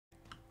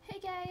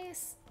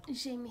guys,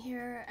 Jamie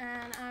here,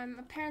 and I'm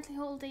apparently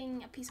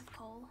holding a piece of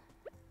coal.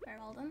 Very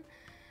well done.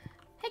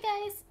 Hey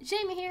guys,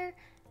 Jamie here.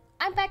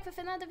 I'm back with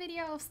another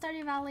video of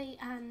Stardew Valley,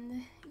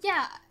 and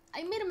yeah,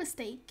 I made a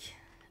mistake.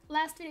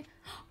 Last video,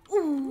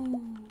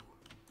 ooh,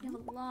 we have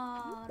a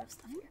lot of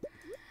stuff here.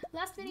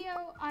 Last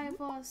video I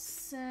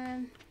was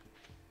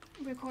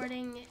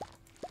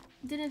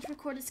didn't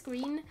record the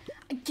screen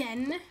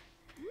again.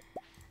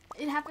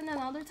 It happened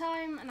another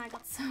time, and I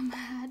got so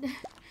mad.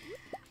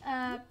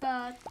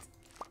 But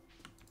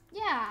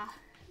yeah,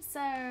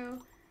 so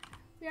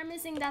we are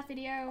missing that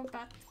video,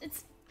 but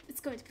it's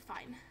going to be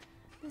fine.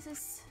 This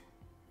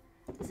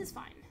is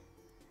fine.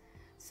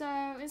 So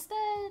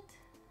instead,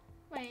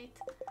 wait,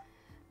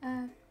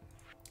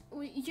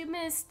 you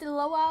missed the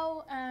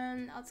luau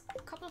and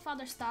a couple of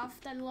other stuff.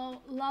 The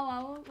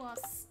luau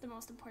was the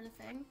most important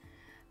thing,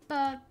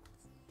 but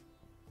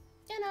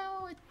you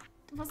know, it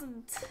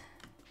wasn't.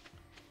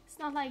 It's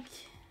not like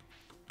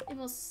it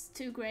was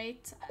too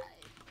great.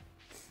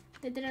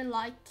 They didn't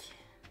like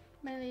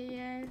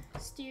my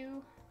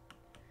stew,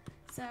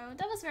 so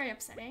that was very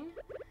upsetting.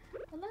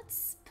 But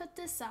let's put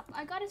this up.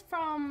 I got it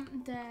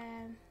from the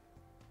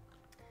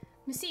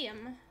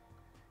museum.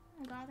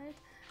 I got it,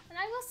 and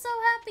I was so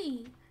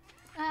happy.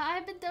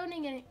 I've been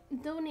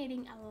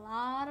donating a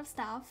lot of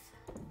stuff,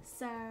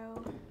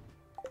 so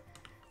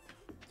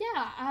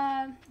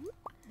yeah.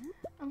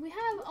 And we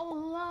have a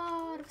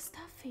lot of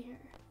stuff here.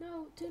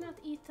 No, do not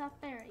eat that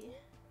berry.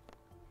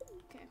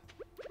 Okay,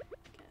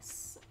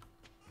 guess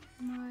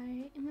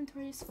my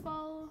inventory is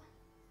full.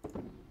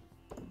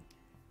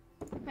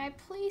 May I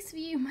please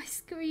view my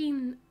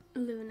screen,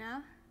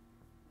 Luna?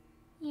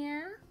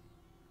 Yeah?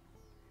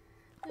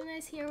 Luna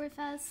is here with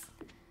us.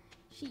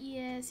 She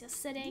is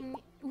just sitting.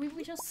 We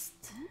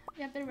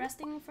have been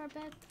resting for a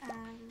bit,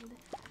 and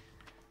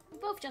we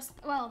both just,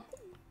 well,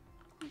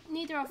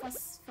 neither of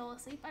us fell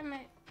asleep.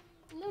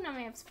 Luna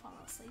may have fallen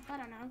asleep, I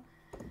don't know.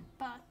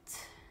 But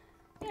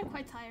we're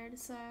quite tired,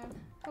 so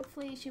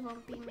hopefully she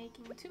won't be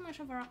making too much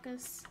of a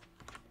ruckus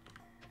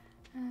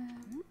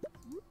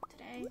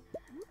today.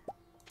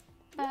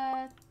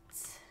 But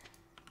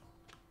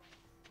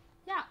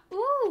yeah,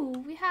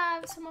 ooh, we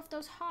have some of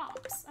those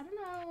hops. I don't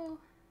know.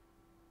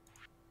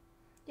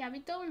 Yeah, we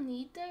don't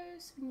need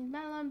those. We need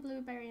melon,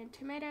 blueberry, and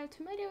tomato.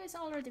 Tomato is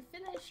already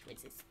finished,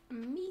 which is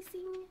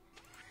amazing.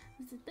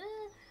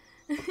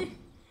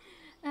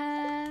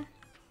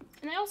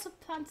 And I also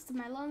planted the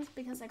melons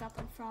because I got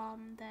them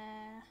from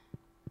the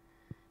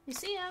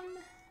museum.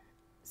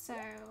 So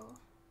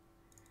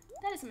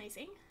that is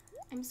amazing.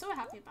 I'm so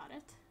happy about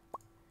it.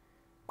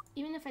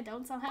 Even if I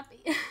don't sound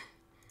happy.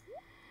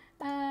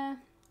 I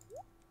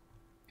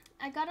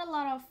got a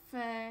lot of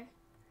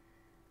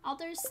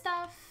other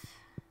stuff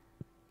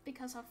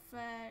because of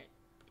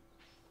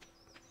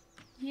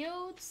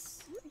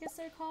yields, I guess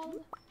they're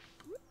called.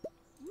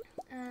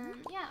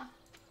 Yeah.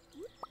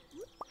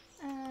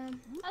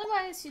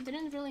 Otherwise, you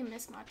didn't really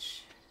miss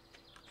much.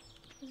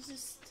 It was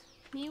just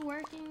me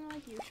working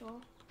like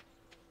usual.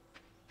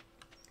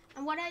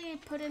 And what I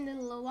put in the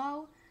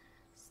luau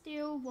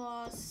still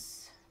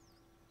was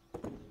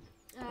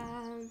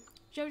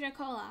Joja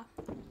Cola,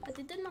 but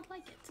they did not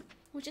like it,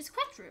 which is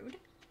quite rude.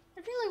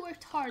 I really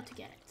worked hard to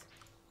get it.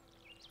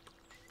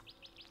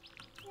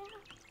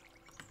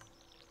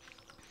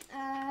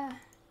 Yeah.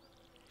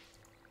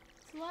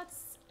 So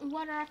let's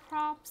water our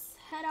crops,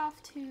 head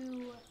off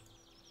to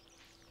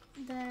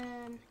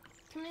the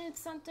community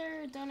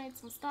center, donate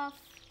some stuff.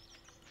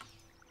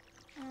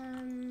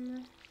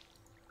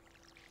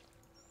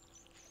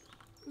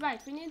 Right,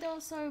 we need to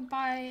also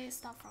buy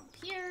stuff from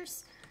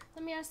Piers.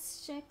 Let me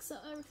just check so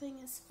everything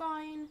is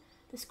fine.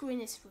 The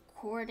screen is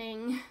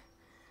recording.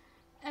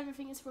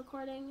 Everything is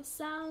recording.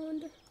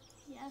 Sound,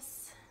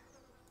 yes.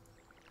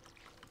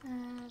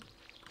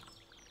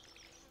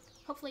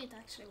 Hopefully it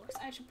actually works.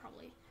 I should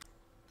probably.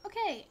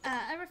 Okay,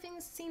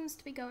 everything seems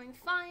to be going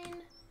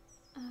fine.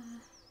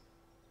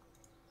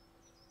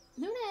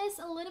 Luna is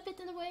a little bit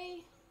in the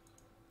way.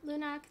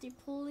 Luna, could you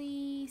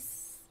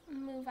please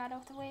move out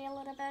of the way a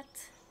little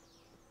bit?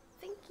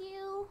 Thank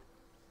you.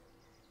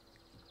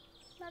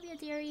 Love you,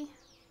 dearie.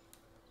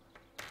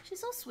 She's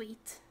so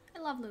sweet. I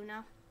love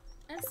Luna.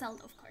 And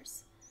Zelda, of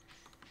course.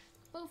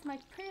 Both my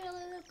pretty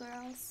little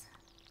girls.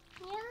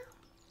 Yeah?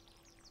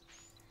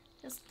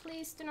 Just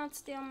please do not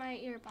steal my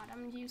earbud.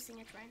 I'm using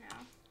it right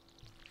now.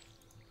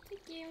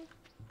 Thank you.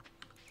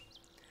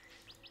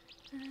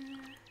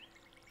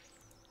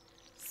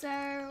 So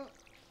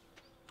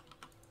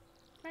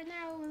right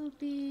now will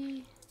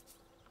be,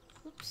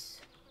 oops.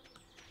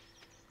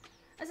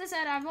 As I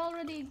said, I've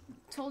already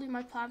told you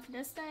my plan for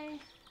this day.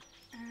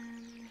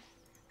 We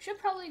should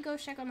probably go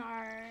check on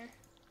our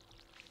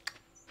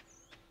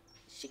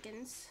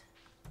chickens.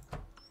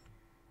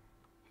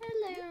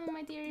 Hello,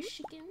 my dear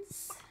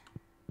chickens.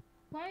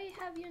 Why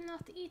have you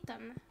not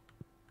eaten?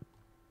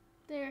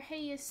 Their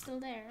hay is still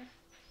there.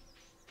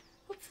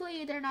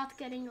 Hopefully they're not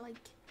getting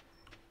like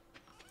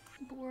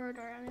bored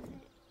or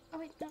anything. Oh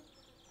wait, no.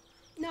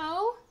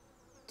 No!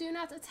 Do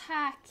not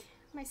attack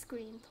my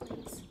screen,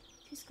 please.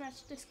 If you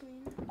scratch the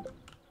screen.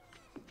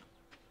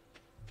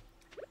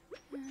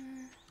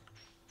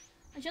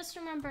 I just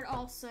remembered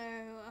also,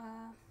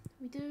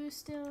 we do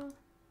still...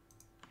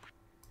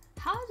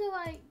 How do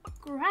I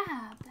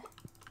grab?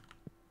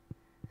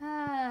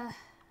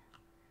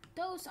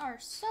 Those are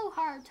so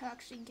hard to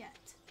actually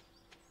get.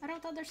 I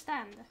don't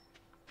understand.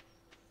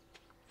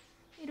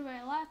 Either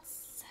way,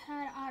 let's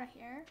head out of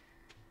here.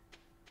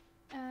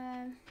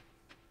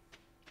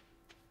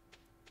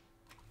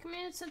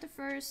 Community center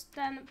first,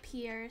 then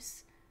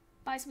piers,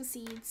 buy some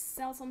seeds,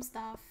 sell some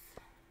stuff.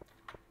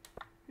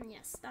 And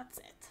yes, that's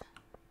it.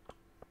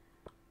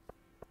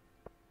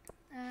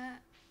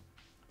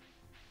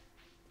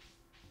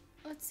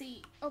 Let's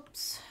see.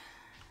 Oops.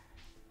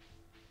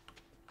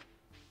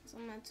 So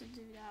I'm meant to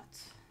do that.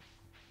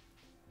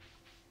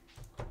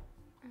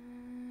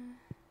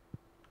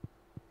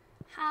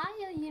 Hi,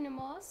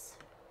 Unimos.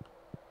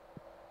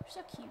 You're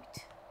so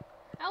cute.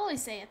 I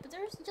always say it, but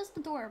they're just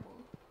adorable.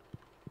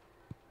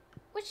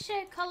 Which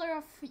color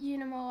of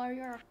Unimo are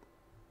your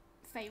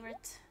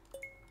favorite?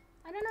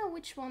 I don't know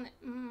which one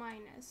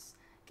mine is.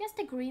 I guess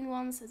the green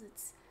one, since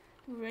it's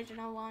the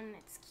original one,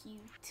 it's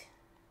cute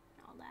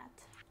and all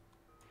that.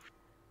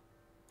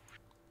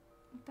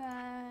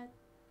 But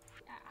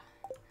yeah,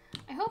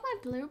 I hope my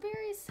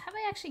blueberries. Have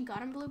I actually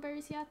gotten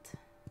blueberries yet?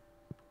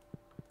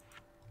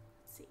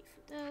 Let's see,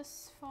 for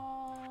this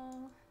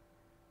fall,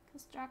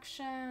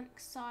 construction,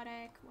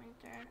 exotic,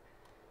 winter.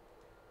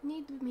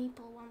 Need the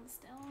maple one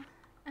still.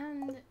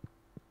 And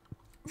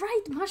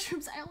right,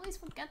 mushrooms. I always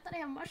forget that I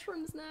have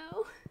mushrooms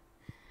now.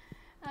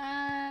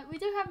 We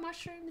do have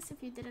mushrooms,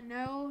 if you didn't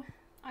know.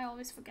 I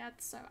always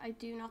forget, so I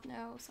do not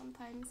know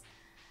sometimes.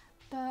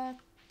 But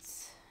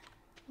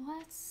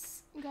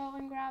let's go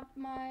and grab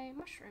my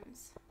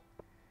mushrooms.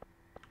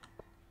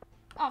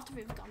 After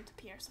we've gone to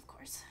Piers, of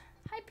course.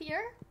 Hi,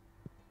 Pier.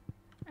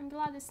 I'm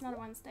glad it's not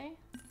Wednesday.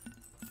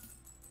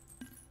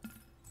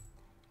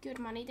 Good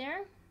money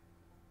there.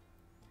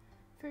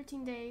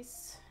 13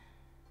 days.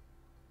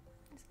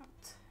 It's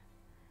not.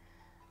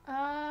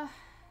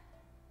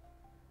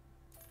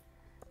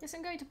 Yes,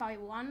 I'm going to buy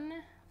one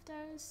of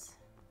those.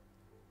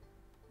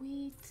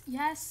 Wheat.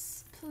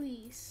 Yes,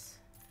 please.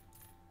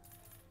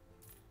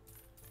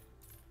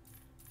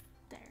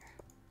 There.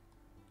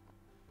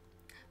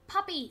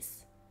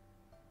 Puppies!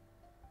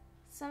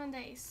 7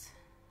 days.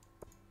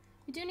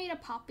 We do need a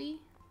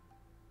puppy.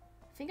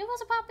 I think it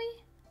was a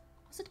puppy.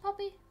 Was it a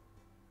puppy?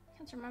 I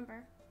can't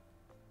remember.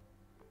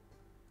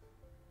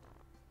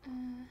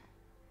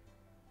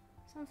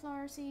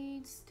 Sunflower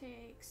seeds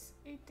takes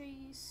 8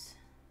 days.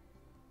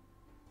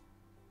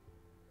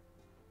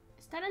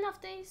 Is that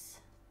enough days?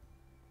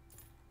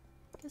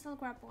 Guess I'll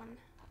grab one.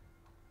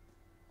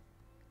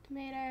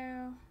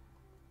 Tomato.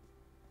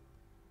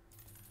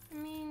 I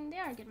mean, they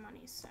are good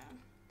money, so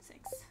 6.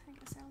 I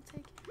guess I'll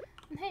take.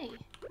 And hey.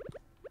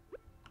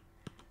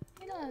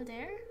 Hello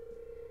there.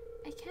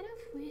 I kind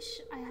of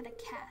wish I had a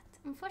cat.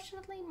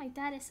 Unfortunately, my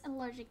dad is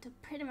allergic to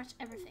pretty much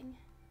everything.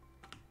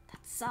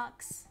 That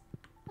sucks.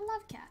 I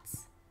love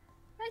cats.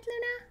 Right,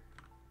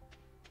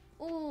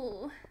 Luna?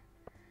 Oh.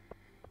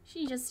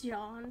 She just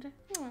yawned.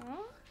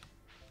 Aww.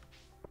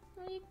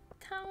 Are you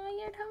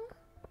tired, huh?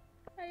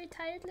 Are you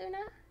tired, Luna?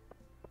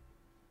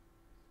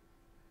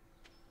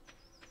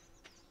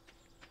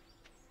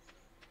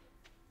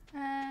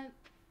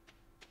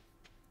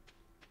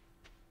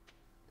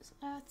 So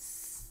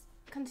let's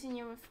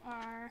continue with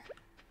our...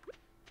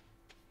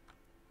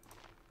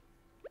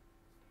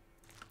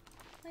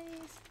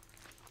 Please.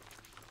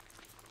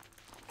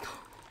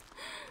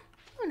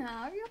 Luna,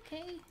 are you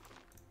okay?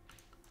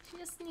 She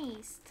just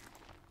sneezed.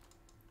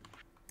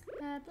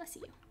 Bless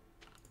you.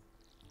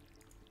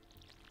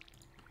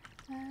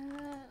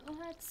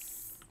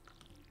 Let's...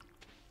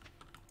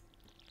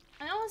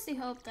 I honestly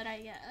hope that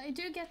I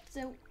do get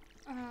the,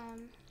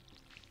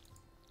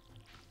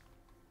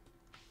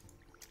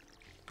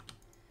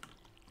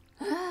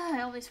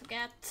 I always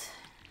forget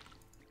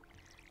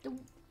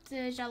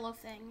the yellow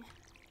thing.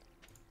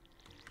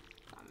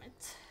 Damn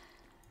it.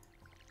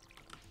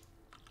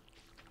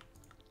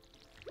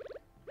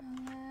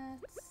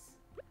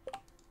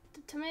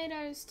 The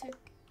tomatoes took...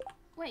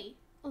 Wait,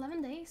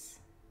 11 days?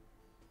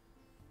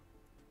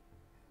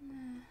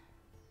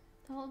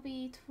 That will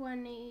be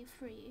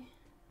 23.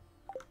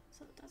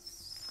 So that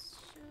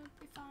should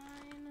be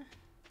fine.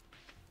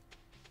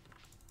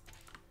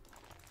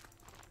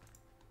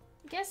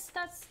 I guess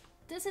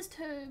this is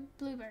 2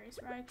 blueberries,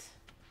 right?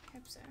 I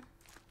hope so.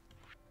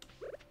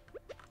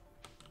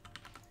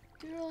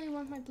 Do you really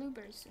want my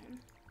blueberries soon?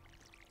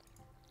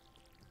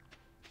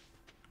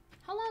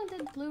 How long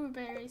did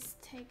blueberries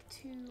take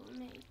to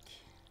make?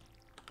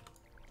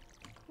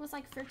 It was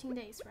like 13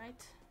 days,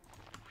 right?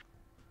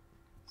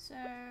 So,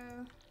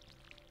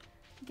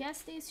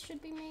 guess these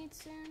should be made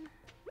soon.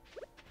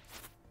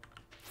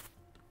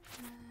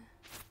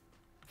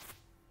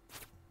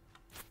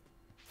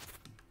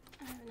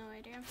 I have no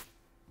idea.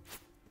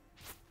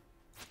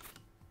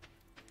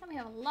 And we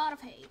have a lot of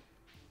hay.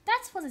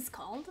 That's what it's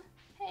called.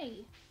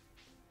 Hay.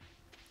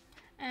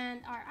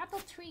 And our apple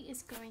tree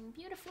is growing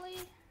beautifully.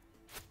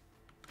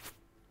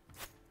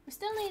 We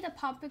still need a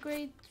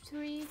pomegranate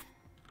tree.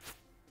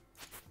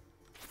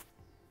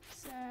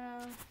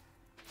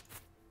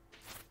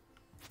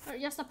 Or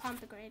just a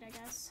pomegranate, I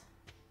guess.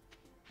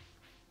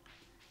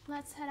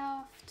 Let's head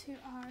off to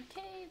our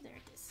cave. There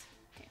it is.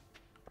 Okay.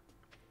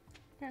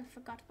 I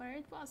forgot where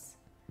it was.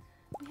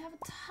 We have a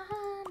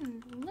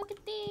ton. Look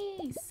at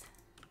these.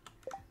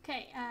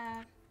 Okay,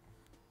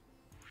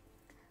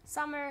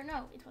 summer.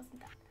 No, it wasn't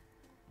that.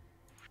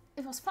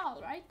 It was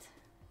fall, right?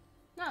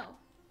 No.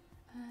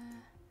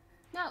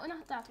 No,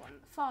 not that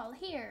one. Fall.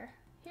 Here.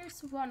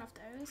 Here's one of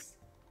those.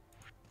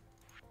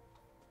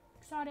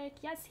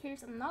 Exotic. Yes,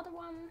 here's another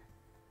one.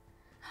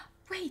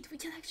 Wait, we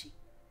can actually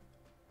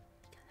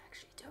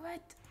do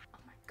it. Oh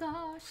my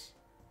gosh.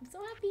 I'm so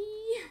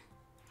happy.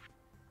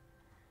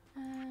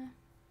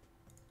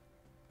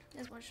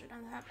 This one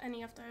shouldn't have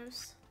any of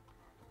those.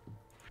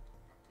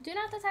 Do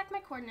not attack my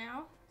cord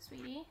now,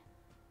 sweetie.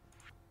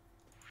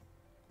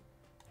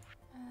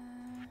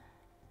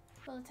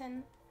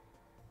 Bulletin.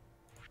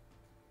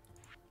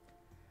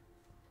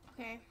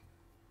 Okay.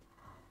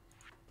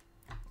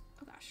 Oh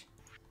gosh.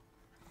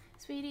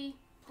 Sweetie,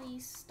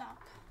 please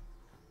stop.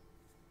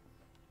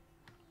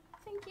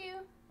 Thank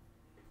you.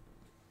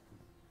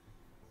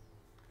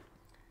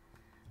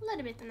 A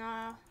little bit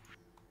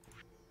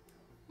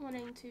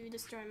wanting to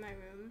destroy my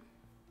room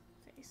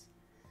face.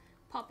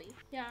 Poppy.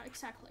 Yeah,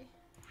 exactly.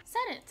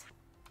 Said it.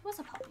 It was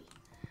a poppy.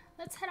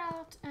 Let's head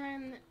out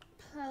and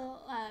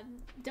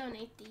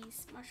donate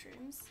these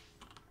mushrooms.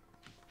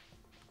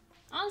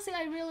 Honestly,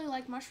 I really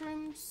like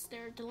mushrooms.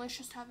 They're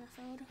delicious to have in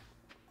food.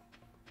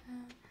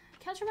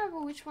 Can't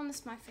remember which one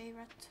is my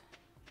favorite.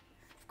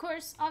 Of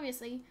course,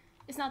 obviously,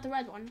 it's not the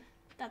red one.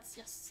 That's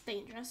just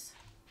dangerous.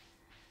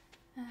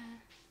 But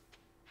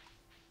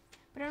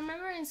I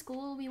remember in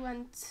school we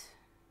went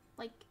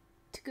like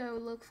to go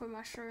look for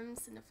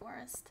mushrooms in the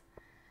forest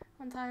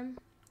one time.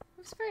 It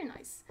was very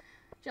nice.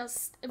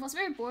 Just it was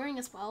very boring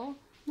as well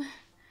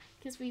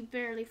because we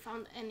barely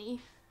found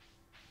any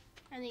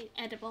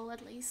edible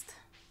at least.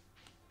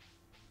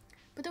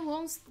 But the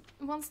ones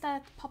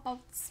that pop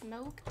out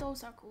smoke,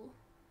 those are cool.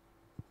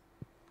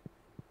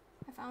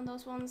 I found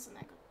those ones and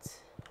I got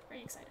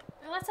very excited.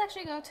 Let's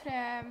actually go to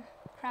the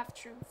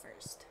craft room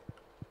first.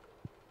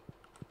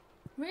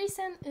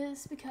 Reason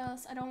is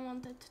because I don't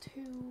want to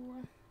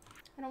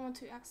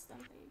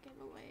accidentally give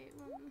away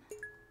one.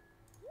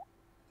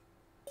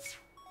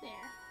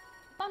 There.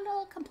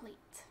 Bundle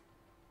complete.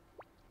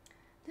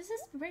 This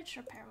is the bridge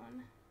repair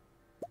one.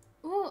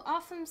 Ooh,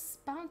 Offen's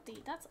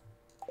bounty. That's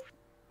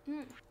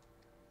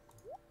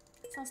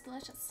sounds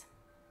delicious.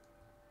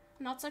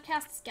 Not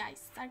sarcastic,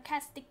 guys.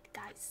 Sarcastic,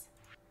 guys.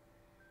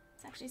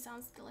 This actually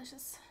sounds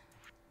delicious.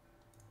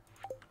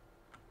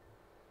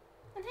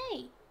 And hey,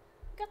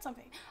 we got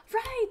something.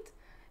 Right!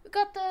 We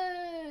got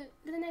the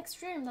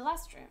next room, the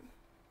last room.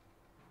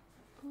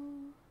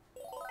 Ooh.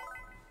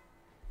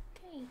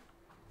 Okay.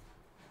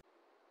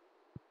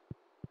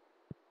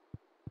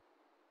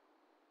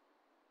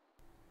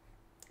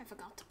 I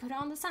forgot to put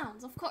on the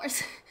sounds, of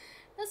course.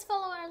 Let's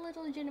follow our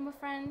little Genoma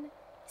friend.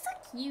 He's so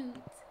cute.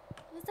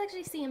 Let's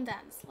actually see him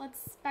dance.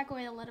 Let's back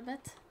away a little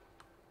bit.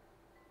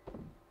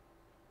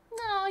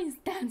 No, he's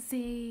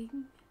dancing.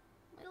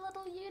 My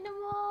little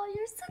Unimo,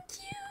 you're so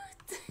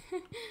cute.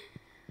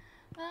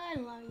 I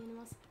love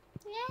Unimos.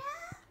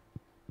 Yeah?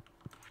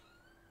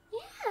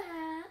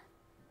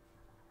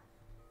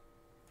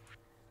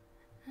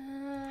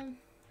 Yeah.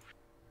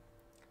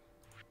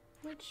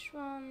 Which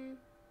one?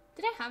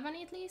 Did I have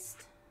any at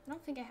least? I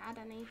don't think I had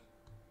any.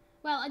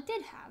 Well, I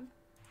did have,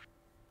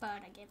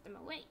 but I gave them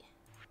away.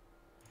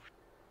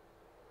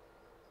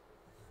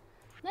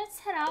 Let's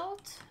head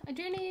out. I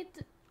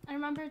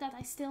remember that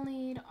I still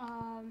need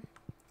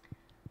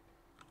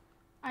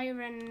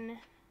iron.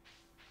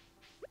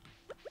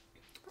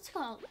 What's it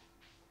called?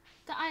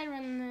 The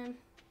iron.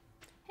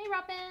 Hey,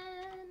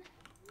 Robin.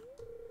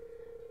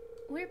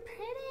 We're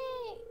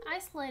pretty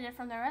isolated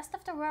from the rest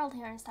of the world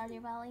here in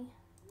Stardew Valley.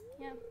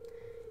 Yeah.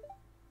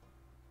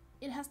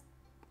 It has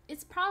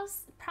its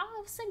pros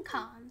and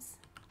cons.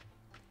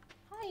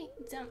 Hi,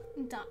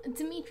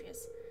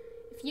 Demetrius.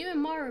 If you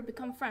and Mara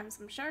become friends,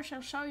 I'm sure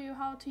she'll show you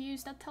how to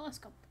use that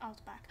telescope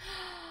out back.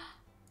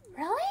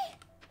 Really?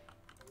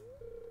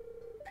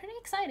 Pretty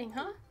exciting,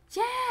 huh?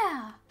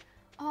 Yeah!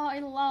 Oh, I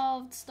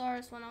loved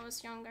stars when I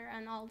was younger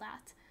and all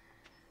that.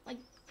 Like,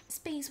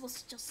 space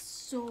was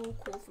just so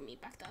cool for me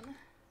back then.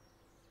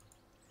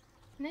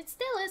 And it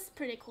still is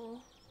pretty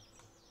cool.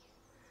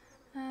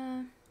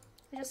 I'm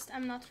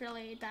not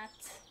really that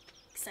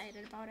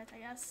excited about it, I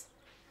guess.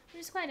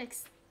 Which is quite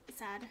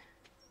sad.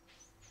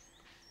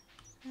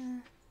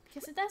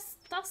 Because it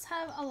does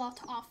have a lot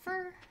to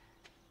offer.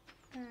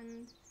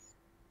 And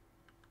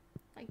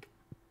like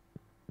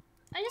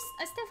I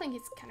still think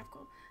it's kind of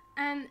cool.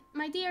 And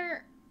my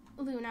dear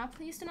Luna,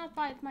 please do not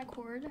bite my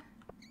cord.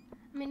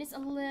 I mean, it's a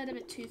little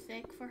bit too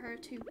thick for her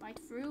to bite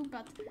through,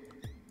 but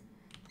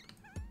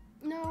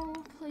no,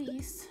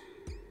 please.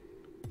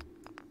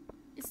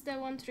 It's the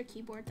one to the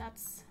keyboard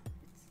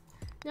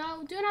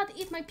no, do not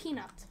eat my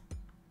peanut.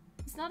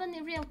 It's not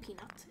a real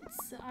peanut.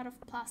 It's out of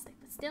plastic,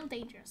 but still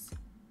dangerous.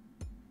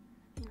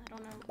 I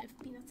don't know if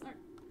peanuts are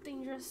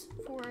dangerous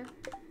for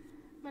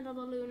my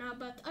little Luna,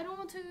 but I don't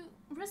want to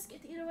risk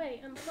it either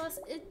way. And plus,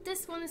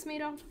 this one is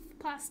made out of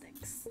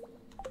plastics.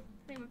 Not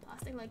even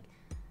plastic, like,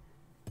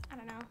 I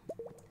don't know.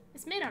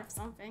 It's made out of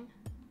something.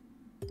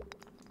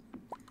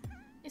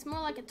 It's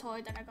more like a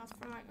toy that I got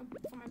for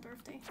my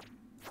birthday.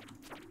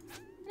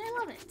 And I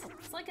love it.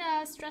 It's like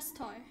a stress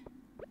toy.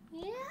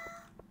 Yeah.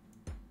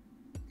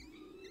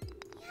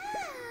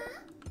 Yeah.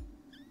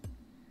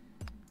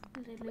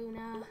 Little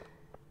Luna.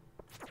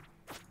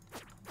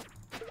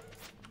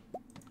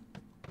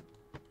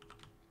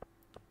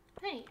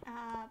 Hey,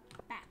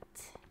 bat.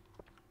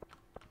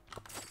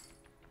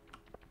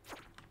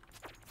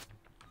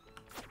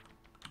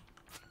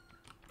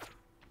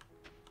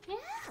 Yeah.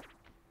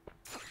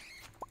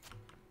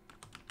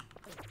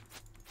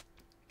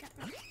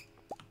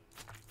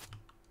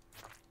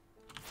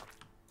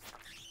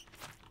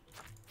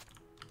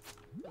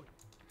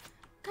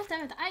 God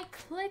damn it, I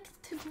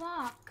clicked to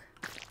block.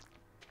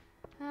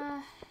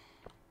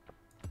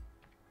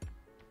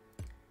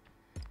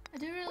 I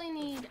do really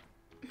need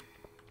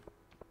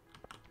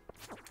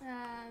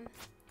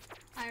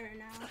iron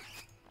now.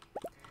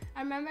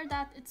 I remember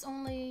that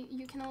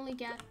you can only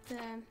get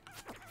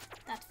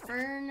that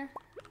fern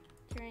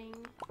during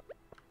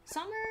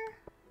summer,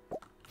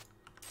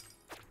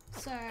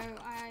 so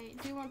I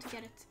do want to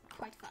get it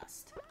quite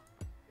fast,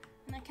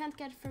 and I can't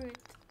get through it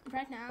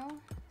right now,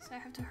 so I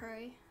have to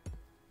hurry.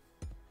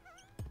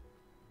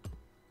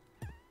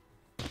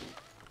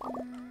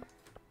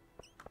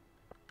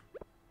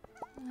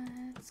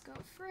 Let's go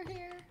through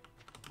here.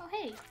 Oh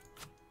hey!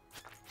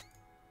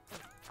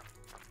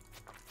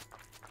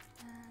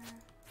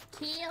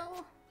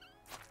 Kill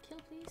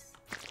please,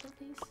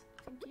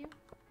 thank you.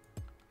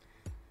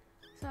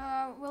 So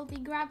we'll be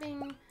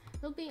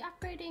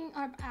upgrading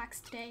our axe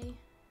today,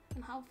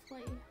 and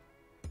hopefully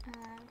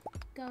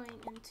going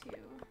into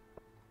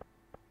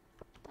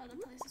the other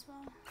place as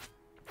well.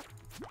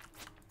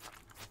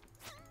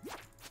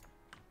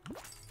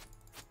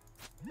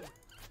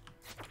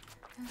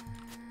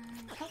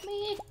 Help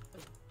me!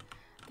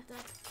 Get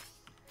that.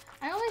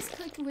 I always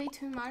click way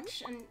too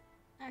much and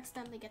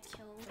accidentally get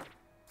killed.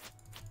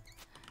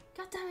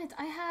 God damn it,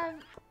 I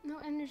have no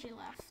energy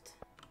left.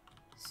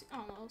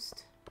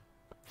 Almost.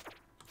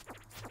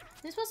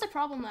 This was the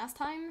problem last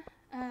time,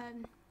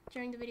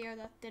 during the video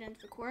that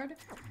didn't record.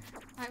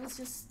 I was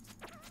just...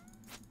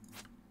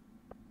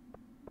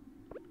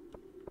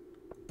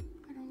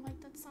 I don't like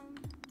that sound.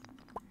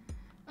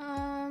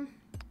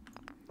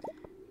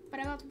 But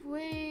I got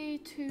way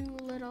too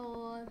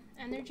little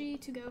energy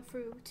to go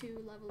through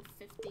to level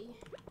 50.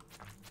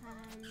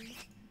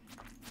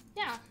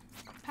 Yeah,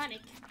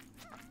 panic.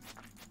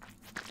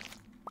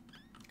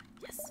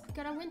 Yes, we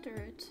got a winter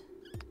root.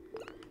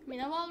 I mean,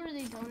 I've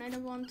already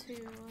donated one to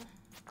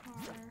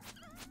our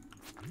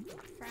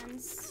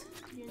friends,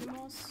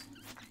 Unimos.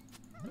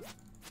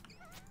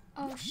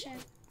 Oh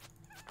shit.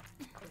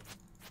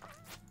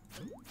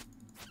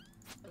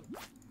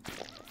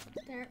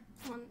 There,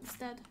 one is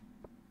dead.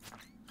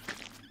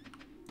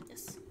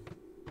 Yes.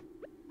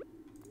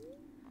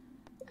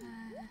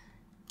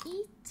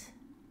 Eat.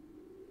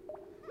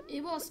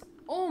 It was,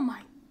 oh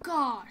my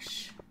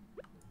gosh.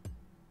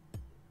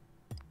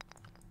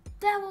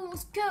 That one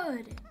was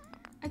good.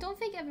 I don't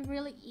think I've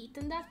really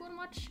eaten that one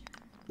much,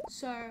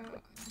 so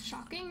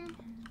shocking.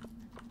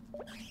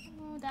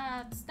 Oh,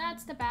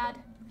 that's the bad.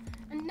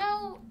 And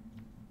no,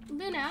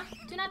 Luna,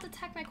 do not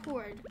attack my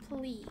cord,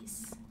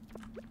 please.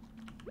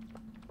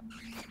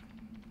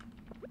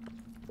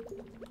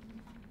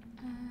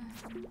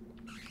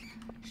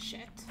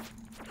 Shit.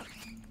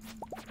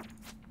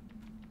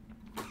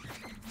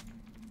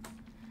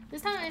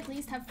 This time I at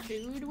least have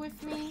food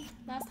with me.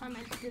 Last time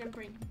I didn't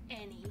bring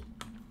any.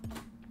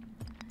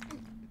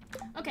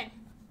 Okay.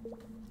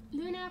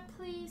 Luna,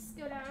 please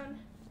go down.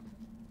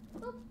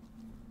 Oop.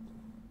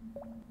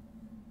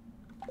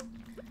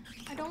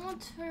 I don't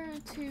want her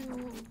to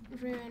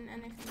ruin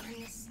anything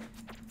and just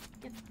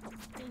get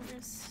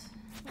dangerous,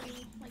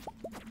 like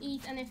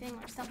eat anything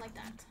or stuff like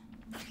that.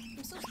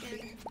 I'm so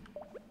scared.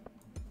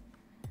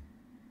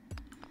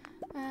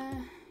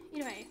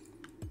 Either way.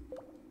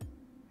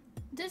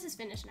 This is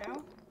finished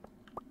now.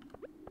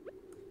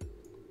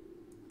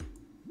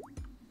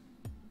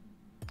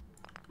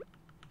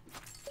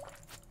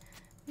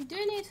 We do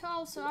need to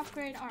also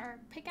upgrade our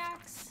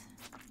pickaxe,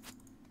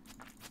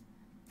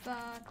 but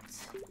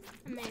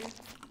I mean,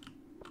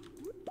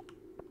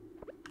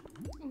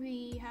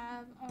 we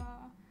have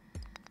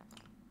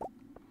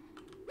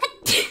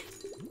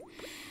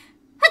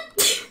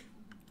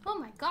oh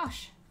my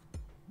gosh,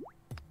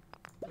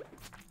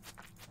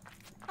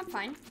 I'm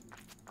fine.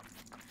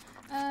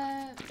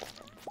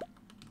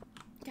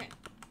 Okay.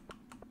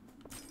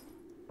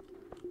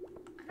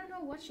 I don't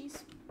know what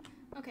she's...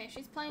 Okay,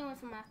 she's playing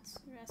with a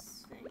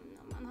mattress thing.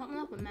 No,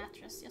 not a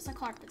mattress, just a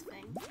carpet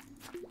thing.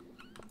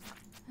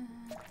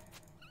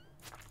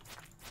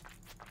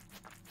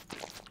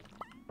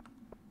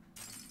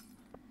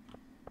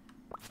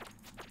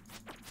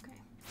 Okay.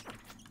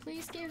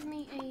 Please give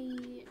me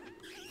a...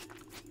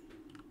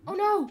 Oh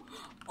no!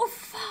 Oh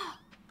fuck!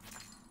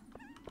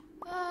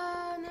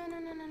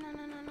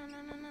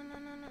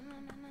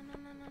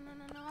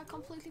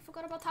 completely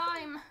forgot about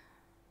time.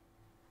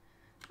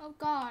 Oh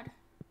god.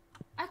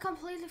 I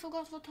completely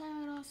forgot what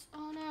time it was.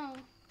 Oh no.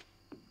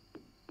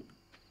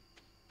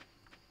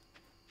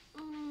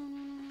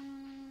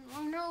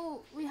 Oh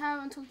no, we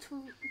have until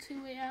 2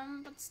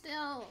 a.m. but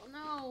still,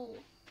 no.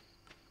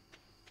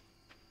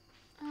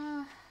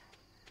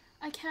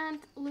 I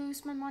can't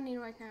lose my money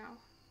right now.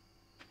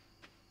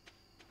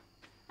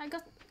 I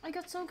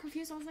got so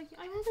confused. I was like,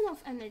 I have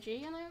enough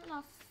energy and I have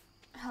enough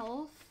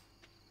health.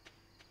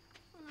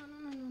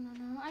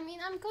 No. I mean,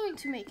 I'm going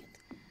to make it.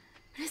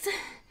 But it's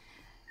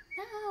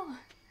no.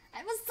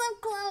 I was so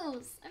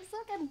close. I'm so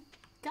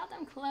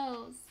goddamn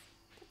close.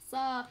 That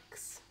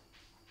sucks.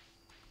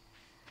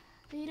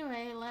 Either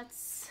way,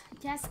 let's.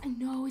 Yes, I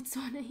know it's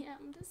 1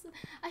 a.m.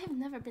 I have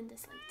never been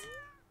this late.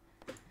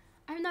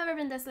 I've never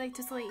been this late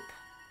to sleep.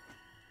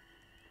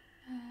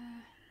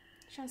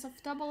 Chance of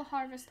double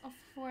harvest of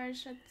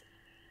forage.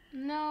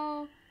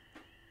 No.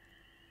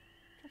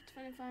 Drop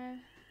 25.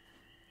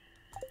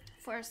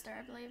 Forester,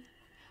 I believe.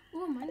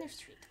 Ooh, Miner's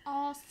Street.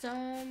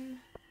 Awesome.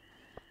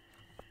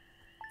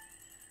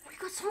 We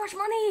got so much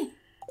money!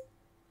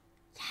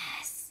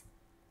 Yes!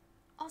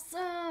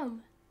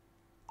 Awesome!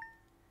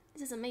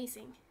 This is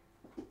amazing.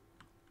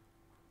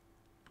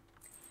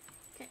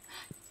 Okay.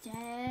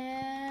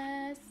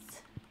 Yes!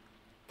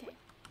 Okay.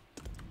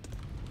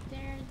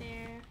 There.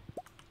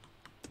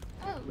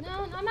 Oh,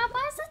 no, I'm not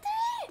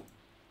positive!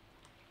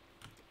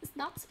 It's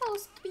not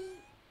supposed to be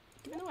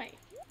given away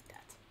like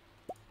that.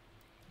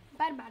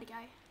 Bad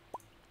guy.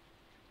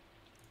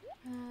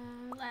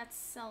 Let's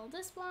sell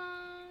this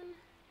one.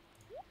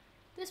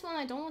 This one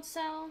I don't want to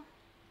sell.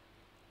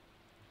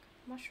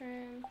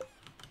 Mushroom.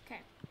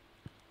 Okay.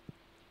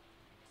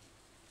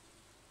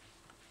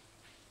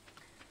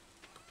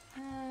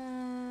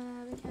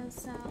 We can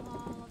sell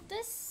all of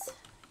this.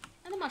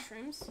 And the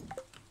mushrooms.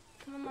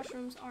 Common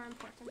mushrooms are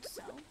important to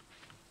sell.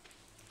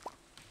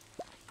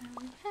 And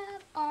we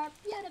have our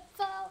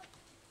beautiful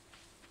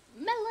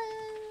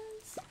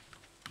melons.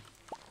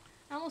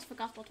 I almost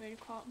forgot what they were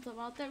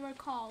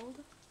called.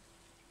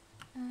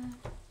 I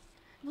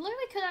believe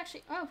we could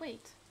actually. Oh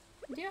wait,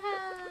 we do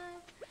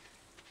have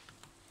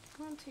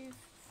 1, 2,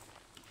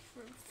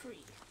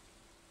 3.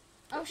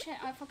 Oh shit!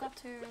 I forgot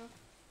to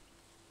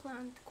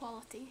plant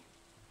quality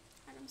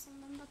items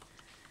on them, but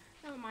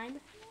never mind.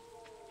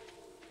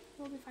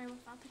 We'll be fine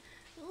with that.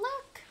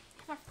 Look,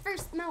 we have our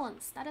first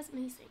melons. That is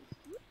amazing.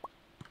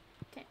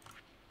 Okay.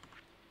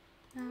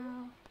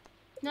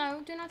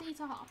 No, do not eat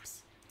the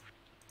hops.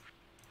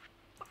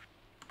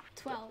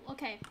 12.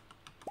 Okay.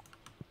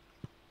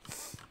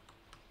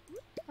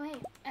 Oh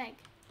hey, egg.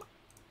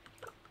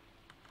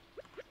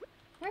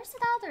 Where's the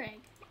other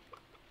egg?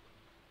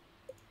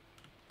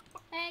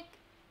 Egg.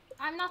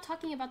 I'm not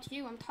talking about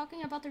you. I'm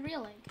talking about the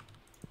real egg.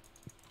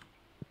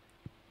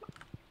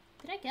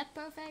 Did I get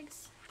both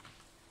eggs?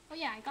 Oh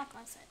yeah, I got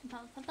both eggs.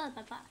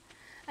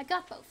 I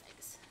got both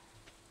eggs.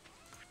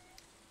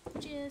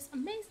 Which is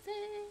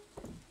amazing.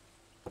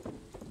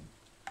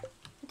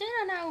 I do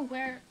not know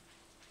where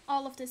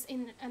all of this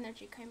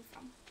energy came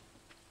from.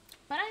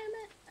 But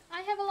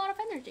I have a lot of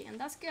energy and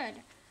that's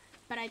good.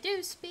 But I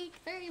do speak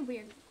very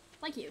weirdly,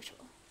 like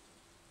usual.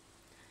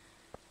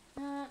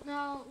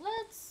 Now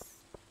let's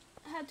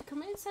head to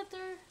community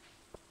center.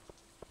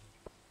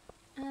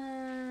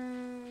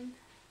 And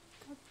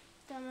god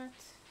damn it.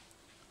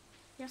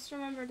 Just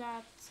remember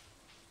that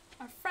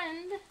our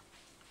friend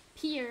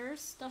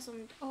Piers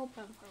doesn't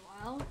open for a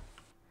while.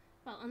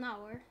 Well, an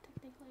hour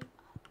technically,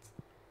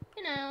 but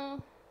you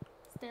know,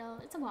 still,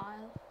 it's a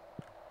while.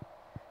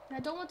 And I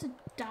don't want to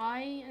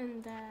die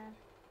and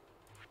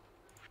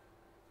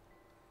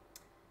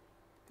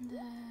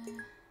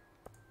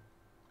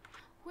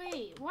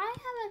wait, why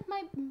haven't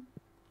my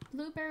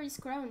blueberries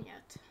grown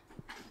yet?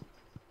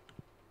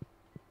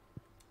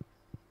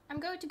 I'm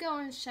going to go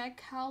and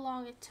check how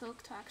long it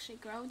took to actually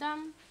grow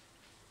them.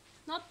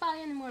 Not buy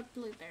any more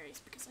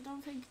blueberries because I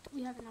don't think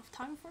we have enough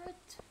time for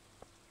it.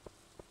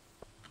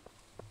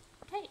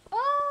 Okay.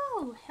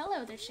 Oh,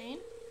 hello there, Shane.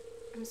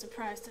 I'm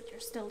surprised that you're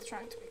still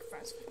trying to make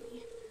friends with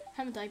me.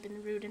 Haven't I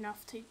been rude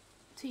enough to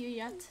you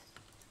yet?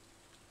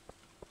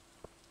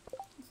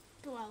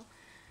 Well,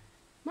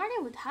 Marty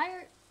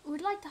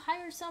would like to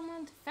hire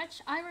someone to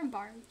fetch iron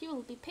bar. You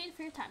will be paid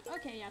for your time.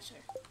 Okay, yeah,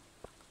 sure.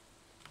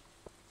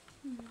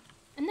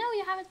 And no,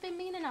 you haven't been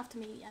mean enough to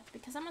me yet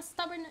because I'm a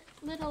stubborn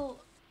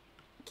little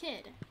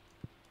kid.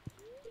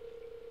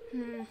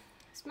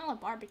 Smell of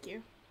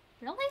barbecue.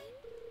 Really?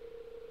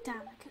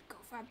 Damn, I could go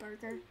for a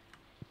burger.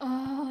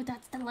 Oh,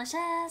 that's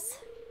delicious.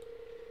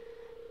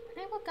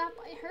 When I woke up,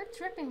 I heard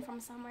dripping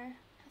from somewhere.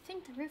 I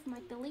think the roof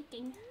might be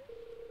leaking.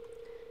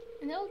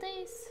 In the old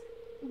days,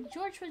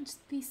 George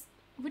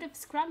would have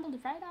scrambled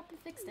right up and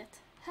fixed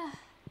it.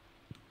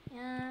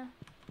 Yeah,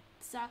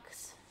 it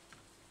sucks.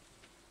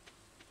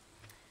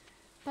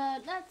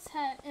 But let's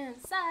head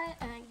inside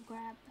and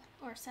grab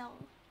or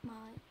sell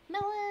my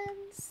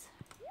melons.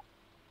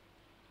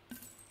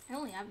 I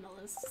only have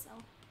melons to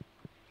sell.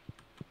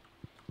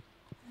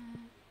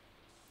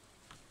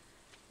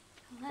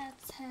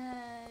 Let's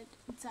head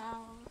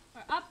down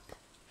or up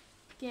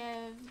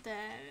give the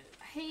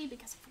hay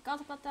because I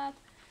forgot about that.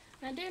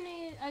 And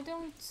I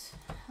don't...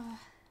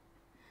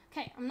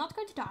 Okay, I'm not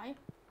going to die.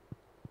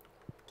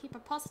 Keep a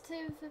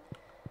positive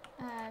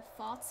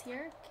thoughts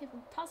here. Keep a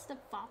positive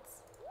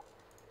thoughts.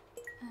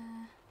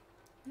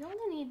 We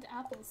only need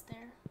apples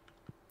there.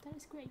 That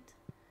is great.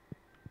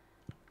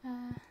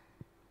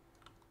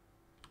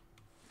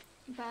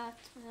 But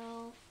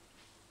we'll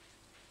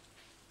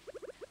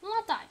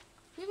not die.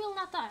 We will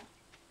not die.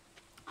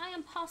 I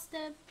am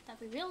positive that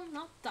we will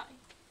not die.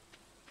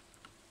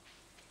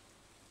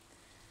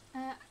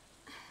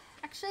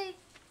 Actually,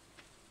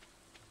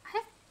 I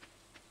have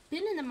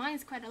been in the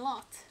mines quite a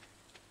lot.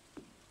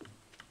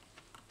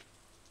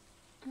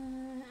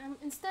 I'm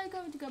instead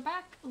going to go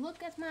back,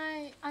 look at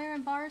my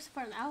iron bars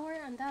for an hour,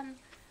 and then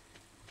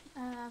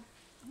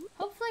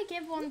hopefully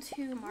give one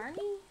to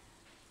Marnie.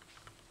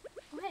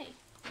 Wait,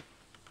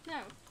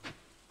 no.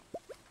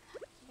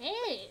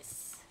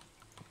 Yes!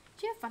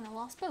 You have found a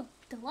lost book.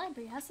 The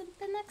library hasn't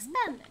been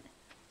expanded.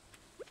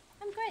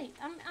 I'm great.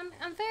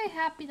 I'm very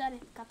happy that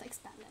it got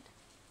expanded.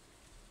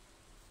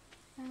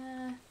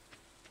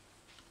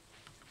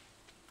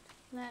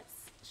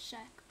 Let's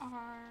check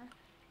our...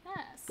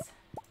 Yes.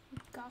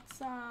 We've got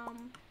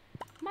some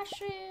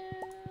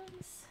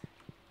mushrooms.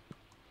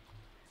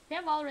 We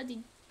have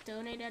already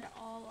donated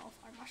all of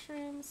our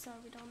mushrooms, so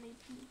we don't need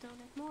to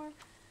donate more.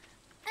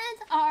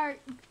 And our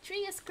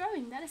tree is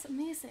growing. That is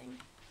amazing.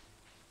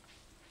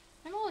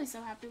 I'm always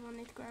so happy when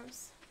it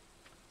grows.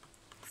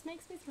 This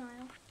makes me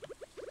smile.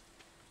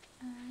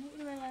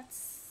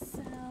 Let's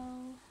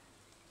sell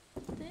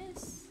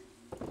this.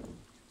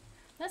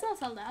 Let's not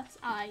sell that.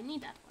 I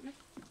need that one.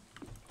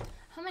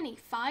 How many?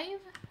 5?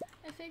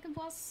 I think it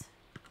was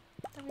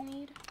that we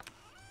need.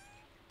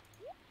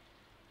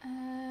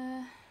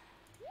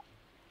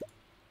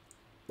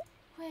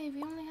 Wait,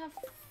 we only have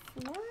 4?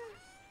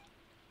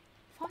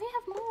 Thought we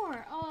have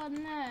more. Oh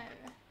no.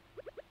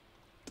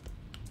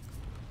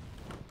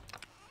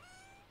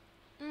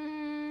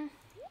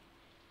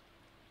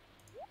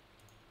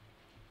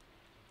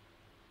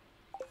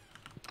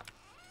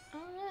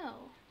 Oh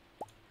no.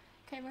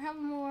 Okay, we have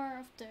more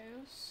of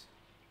those.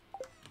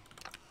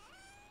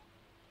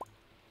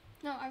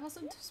 No, I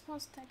wasn't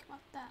supposed to take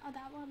about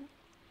that one.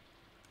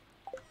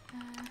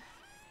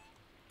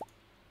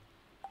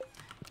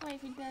 Wait,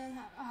 we didn't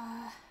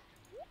have.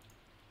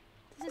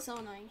 This is so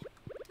annoying.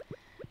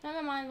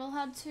 Never mind. We'll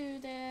head to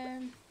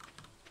the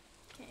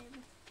cave.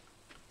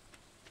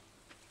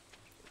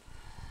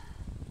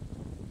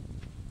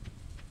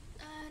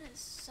 That is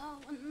so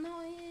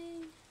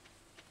annoying.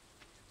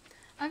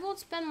 I won't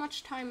spend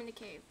much time in the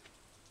cave.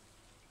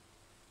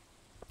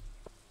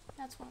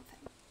 That's one thing.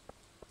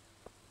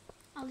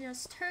 I'll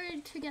just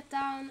hurry to get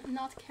down,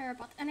 not care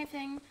about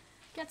anything,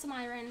 get some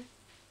iron,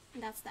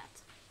 and that's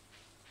that.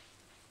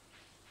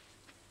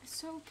 I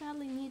so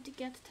badly need to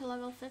get to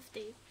level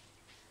 50.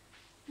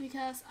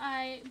 Because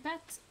I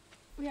bet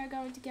we are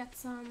going to get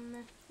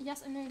some...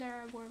 Yes, I know there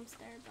are worms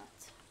there,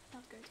 but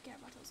not going to care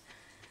about those.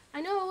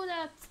 I know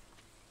that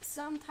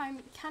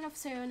sometime kind of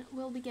soon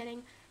we'll be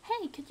getting,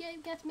 hey, could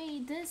you get me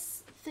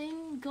this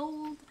thing,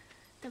 gold,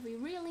 that we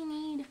really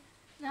need?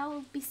 And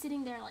I'll be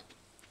sitting there like,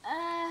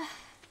 I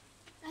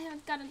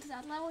haven't gotten to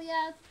that level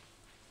yet.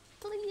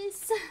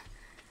 Please.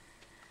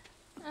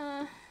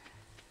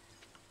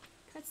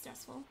 Quite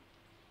stressful.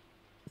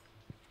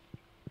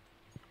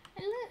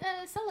 And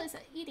Stella is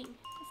eating.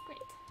 That's great.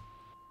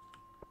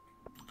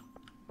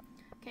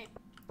 Okay.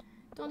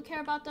 Don't care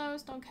about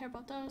those. Don't care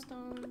about those.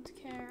 Don't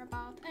care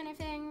about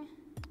anything.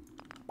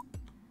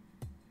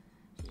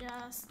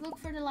 Just look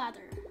for the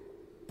ladder.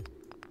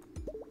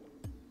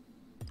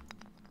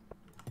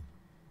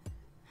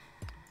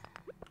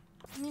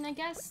 I mean, I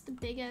guess the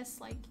biggest,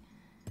 like,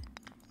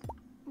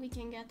 we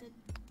can get it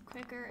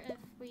quicker if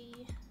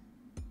we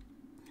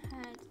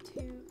had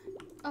to,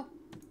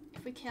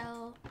 if we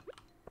kill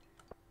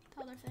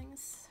the other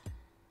things.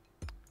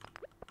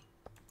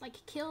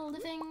 Like, kill the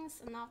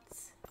things and not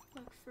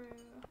look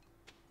through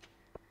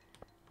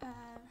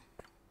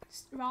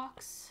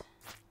rocks.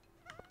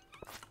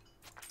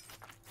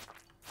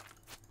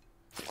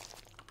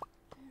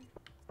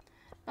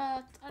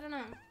 But, I don't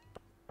know.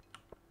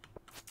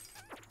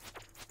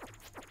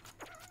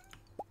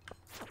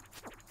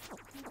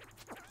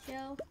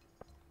 Kill.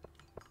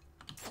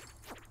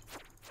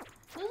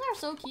 Those are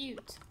so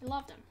cute. I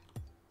love them.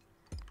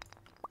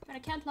 But I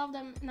can't love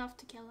them enough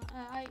to kill them.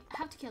 I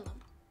have to kill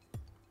them.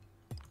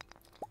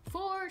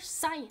 For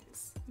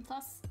science. And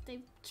plus,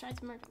 they tried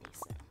to murder me,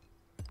 so.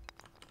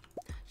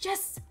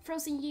 Yes!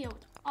 Frozen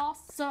yield.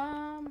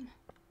 Awesome!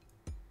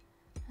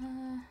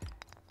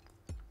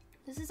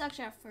 This is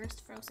actually our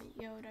first frozen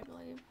yield, I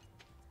believe.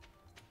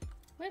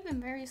 We've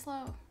been very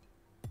slow.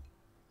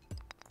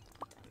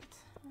 Damn it.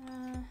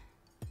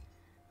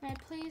 May I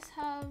please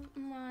have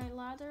my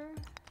ladder?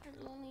 I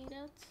really need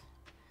it.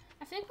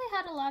 I think we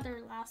had a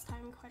ladder last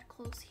time quite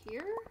close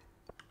here.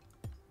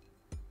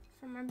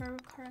 If I remember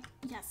correct.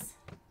 Yes.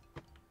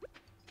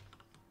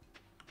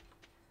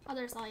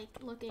 Others like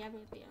looking at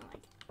me being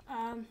like,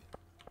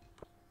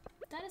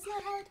 that is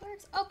not how it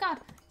works. Oh god,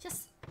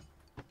 just...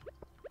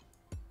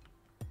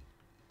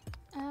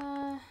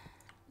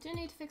 do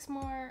need to fix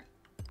more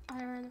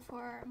iron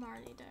for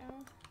Marnie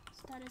though.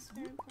 So that is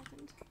very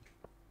important.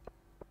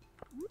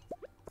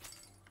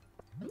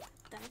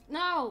 Damn it.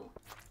 No!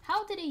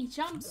 How did he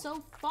jump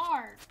so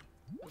far?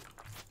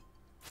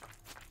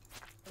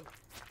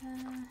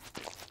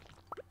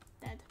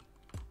 Dead.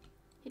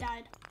 He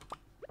died.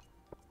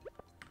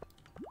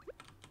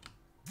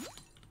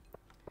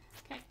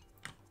 Okay.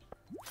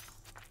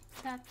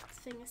 That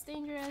thing is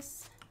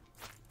dangerous.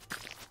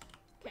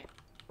 Okay.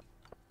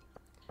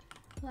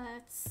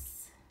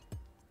 Let's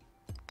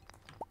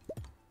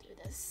do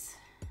this.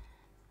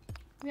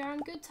 We are on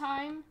good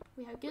time.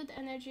 We have good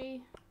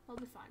energy. We'll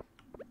be fine.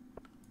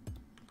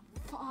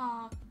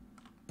 Fuck.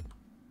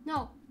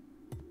 No.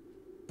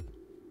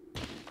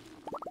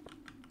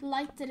 The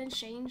light didn't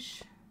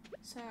change,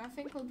 so I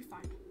think we'll be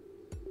fine.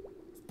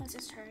 Let's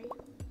just hurry.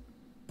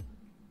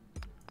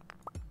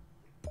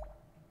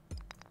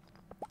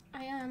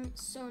 I am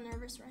so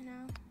nervous right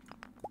now.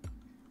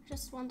 I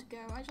just want to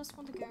go. I just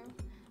want to go.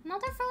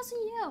 Another frozen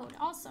yield.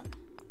 Awesome.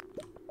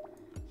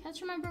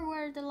 Can't remember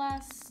where the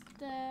last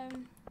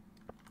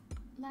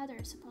ladder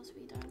is supposed to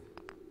be though.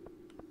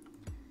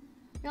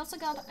 We also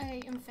got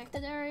a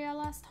infected area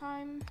last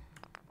time.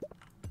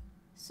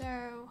 So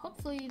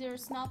hopefully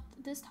there's not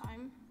this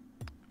time.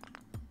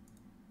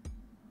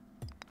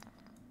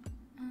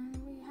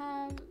 We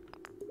have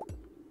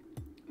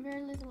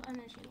very little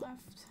energy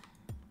left.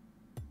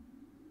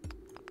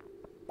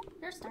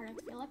 You're starting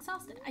to feel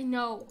exhausted. I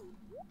know.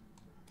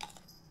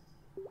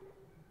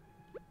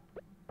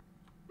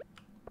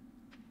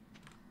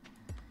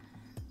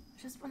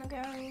 Just wanna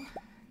go.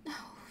 No.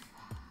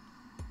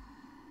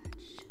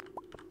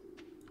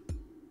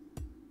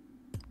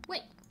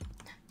 Wait.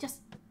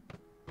 Just.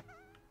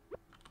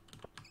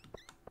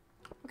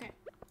 Okay.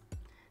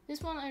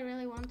 This one I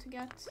really want to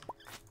get.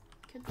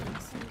 Could be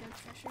some good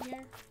treasure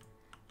here.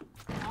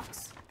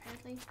 Rocks,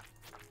 apparently.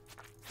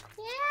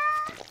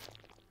 Yeah!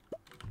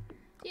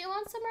 Do you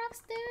want some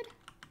rocks, dude?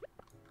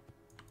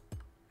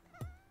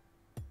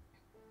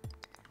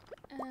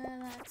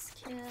 Let's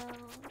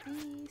kill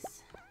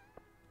these.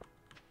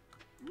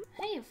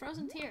 Hey, a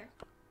frozen tear.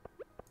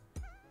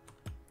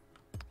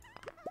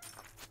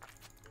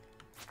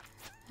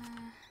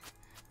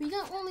 We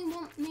don't only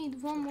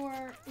need one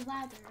more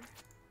ladder.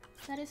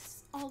 That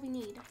is all we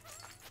need.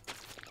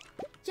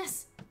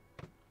 Yes!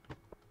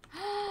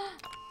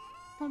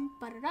 Bum,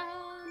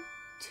 ba-da-dum.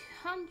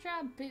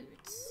 200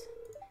 boots.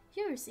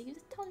 You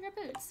received 200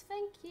 boots.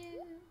 Thank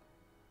you.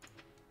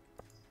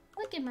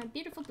 Look at my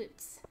beautiful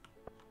boots.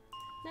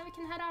 Now we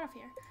can head out of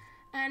here.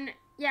 And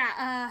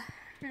yeah,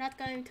 we're not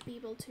going to be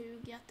able to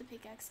get the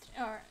pickaxe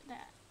or the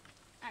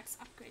axe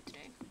upgrade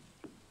today.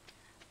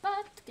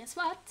 But guess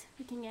what?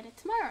 We can get it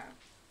tomorrow.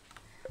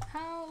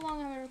 How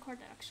long have I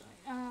recorded actually?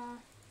 I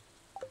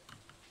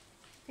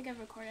think I've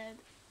recorded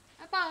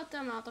about the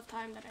amount of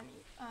time that I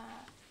need.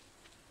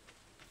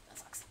 That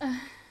sucks.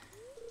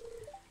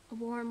 A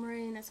warm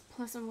rain is a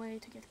pleasant way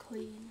to get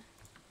clean.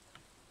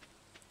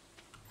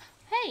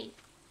 Hey!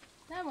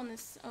 That one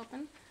is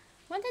open.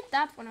 When did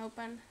that one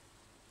open?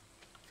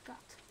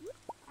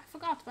 I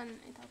forgot when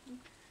it opened.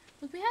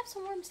 But we have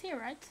some worms here,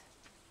 right?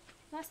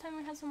 Last time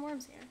we had some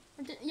worms here.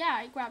 Or yeah,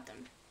 I grabbed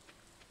them.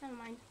 Never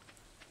mind.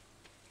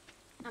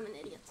 I'm an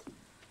idiot.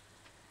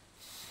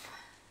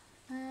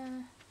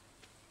 Oh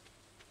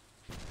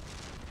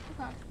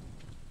god.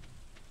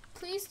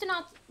 Please do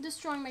not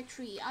destroy my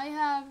tree. I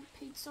have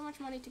paid so much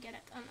money to get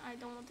it and I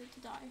don't want it to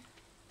die.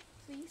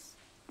 Please.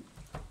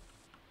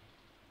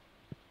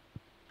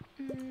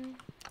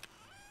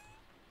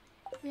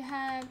 We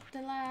have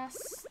the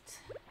last...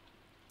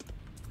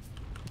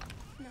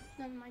 No,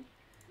 never mind.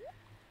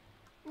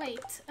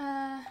 Wait,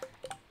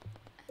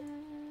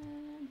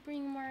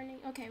 bring morning.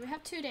 Okay, we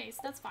have 2 days.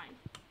 That's fine.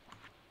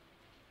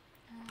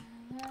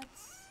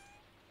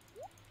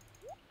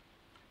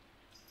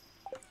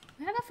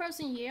 We have a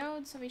frozen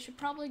yield, so we should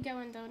probably go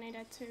and donate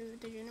it to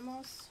the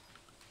Unimals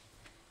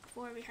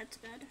before we head to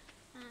bed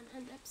and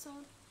end the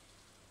episode.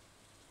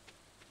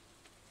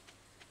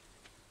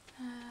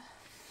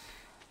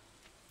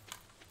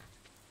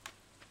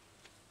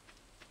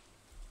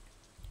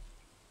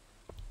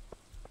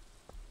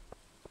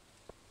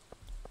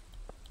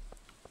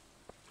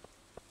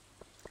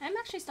 I'm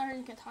actually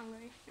starting to get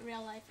hungry in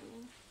real life. I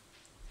mean,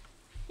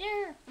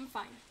 here I'm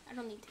fine. I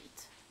don't need to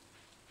eat.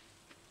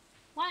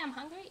 Why I'm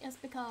hungry is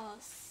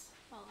because,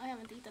 well, I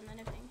haven't eaten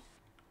anything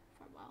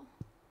for a while.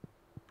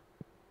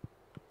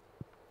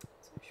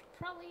 So I should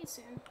probably eat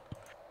soon.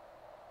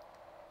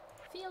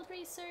 Field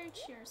research,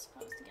 you're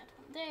supposed to get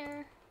one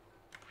there.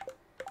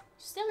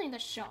 Still in the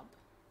shop.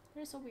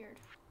 That is so weird.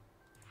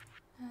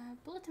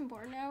 Bulletin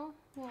board, no.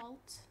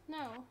 Vault,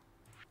 no.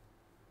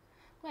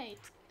 Wait,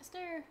 is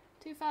there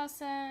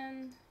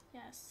 2000?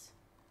 Yes.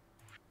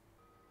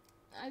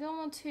 I don't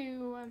want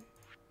to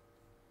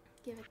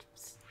give it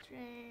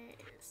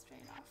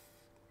straight off.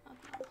 Not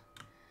now.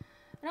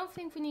 I don't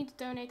think we need to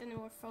donate any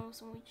more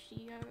frozen wheat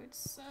geodes,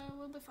 so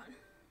we'll be fine.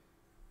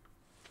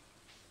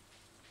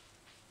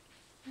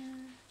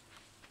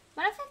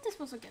 But I think this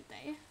was a good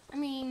day. I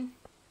mean,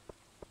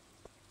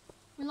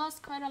 we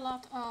lost quite a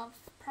lot of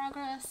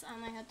progress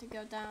and I had to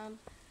go down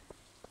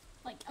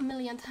like a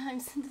million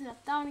times into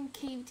that downing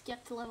cave to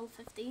get to level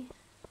 50.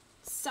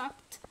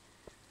 Sucked.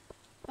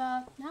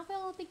 But now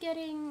we'll be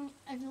getting,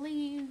 I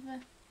believe,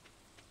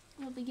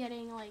 we'll be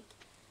getting like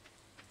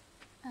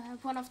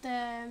one of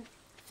the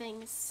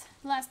things,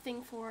 last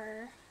thing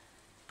for,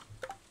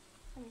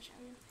 let me show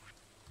you.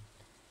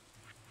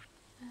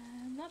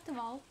 Not the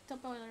vault, the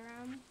boiler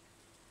room.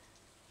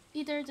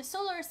 Either the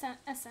solar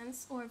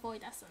essence or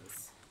void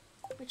essence,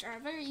 which are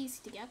very easy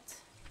to get.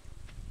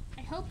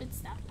 I hope it's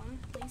that one,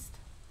 at least.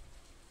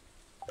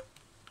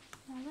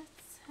 Now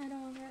let's head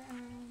over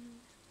and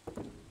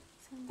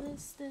so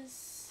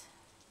this,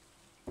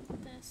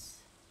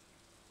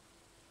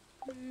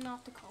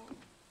 not the coal.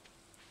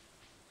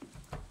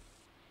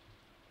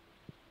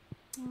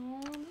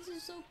 Oh, this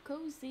is so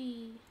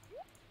cozy.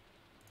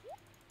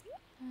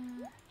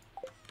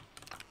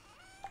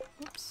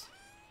 Oops.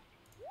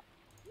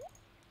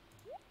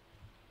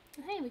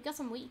 Hey, we got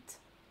some wheat.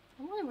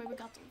 I wonder where we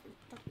got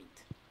that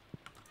wheat.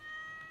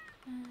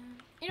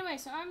 Anyway,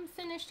 so I'm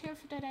finished here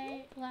for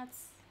today.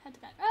 Let's head to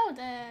bed. Oh,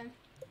 that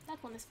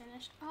one is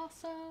finished.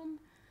 Awesome.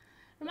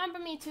 Remember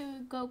me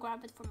to go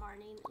grab it for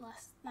Marnie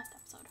last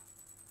episode.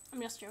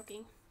 I'm just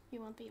joking.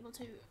 You won't be able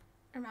to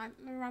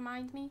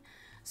remind me.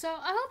 So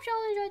I hope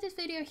y'all enjoyed this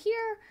video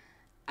here.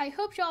 I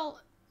hope y'all...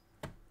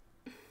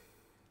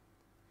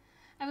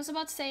 I was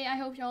about to say I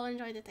hope y'all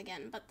enjoyed it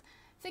again, but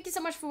thank you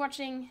so much for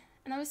watching,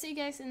 and I will see you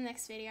guys in the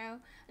next video.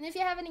 And if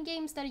you have any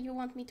games that you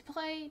want me to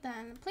play,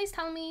 then please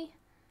tell me,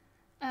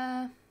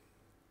 and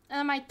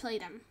I might play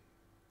them.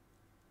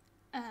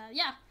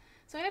 Yeah,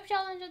 so I hope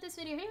y'all enjoyed this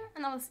video here,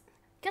 and I will...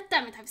 God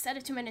damn it, I've said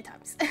it too many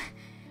times.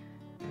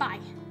 Bye.